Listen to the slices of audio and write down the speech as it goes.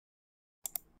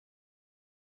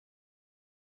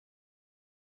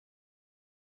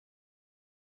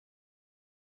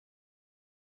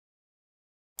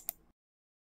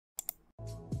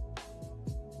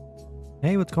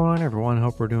Hey, what's going on, everyone?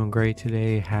 Hope we're doing great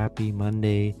today. Happy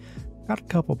Monday. Got a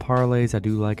couple parlays I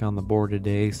do like on the board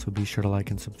today, so be sure to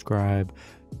like and subscribe.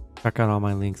 Check out all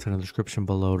my links in the description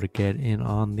below to get in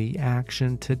on the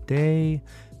action today.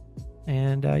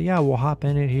 And yeah, we'll hop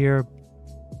in it here.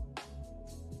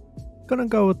 Gonna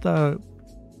go with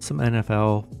some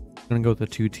NFL. Gonna go with the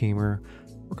two-teamer.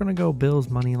 We're gonna go Bills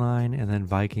money line and then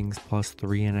Vikings plus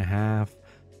 3.5,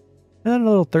 and then a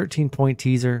little 13-point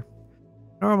teaser.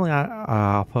 Normally,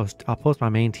 I'll post my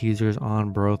main teasers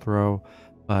on Bro Throw,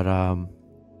 but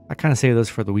I kind of save those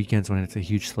for the weekends when it's a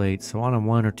huge slate. So on a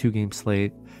 1 or 2 game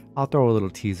slate, I'll throw a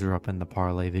little teaser up in the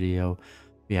parlay video.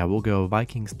 Yeah, we'll go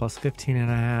Vikings plus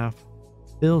 15.5,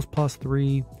 Bills plus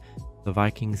 3, the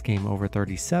Vikings game over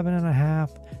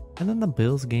 37.5, and then the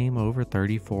Bills game over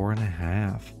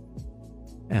 34.5.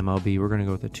 MLB, we're gonna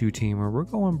go with the two-teamer. We're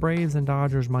going Braves and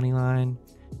Dodgers money line.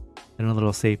 And a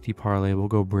little safety parlay, we'll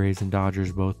go Braves and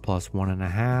Dodgers both plus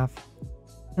 1.5.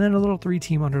 And then a little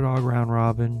 3-team underdog round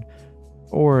robin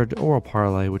or a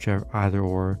parlay, whichever, either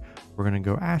or. We're going to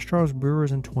go Astros,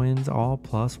 Brewers, and Twins all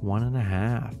plus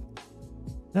 1.5.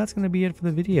 That's going to be it for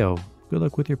the video. Good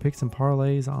luck with your picks and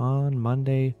parlays on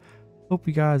Monday. Hope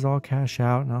you guys all cash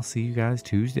out, and I'll see you guys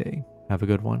Tuesday. Have a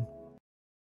good one.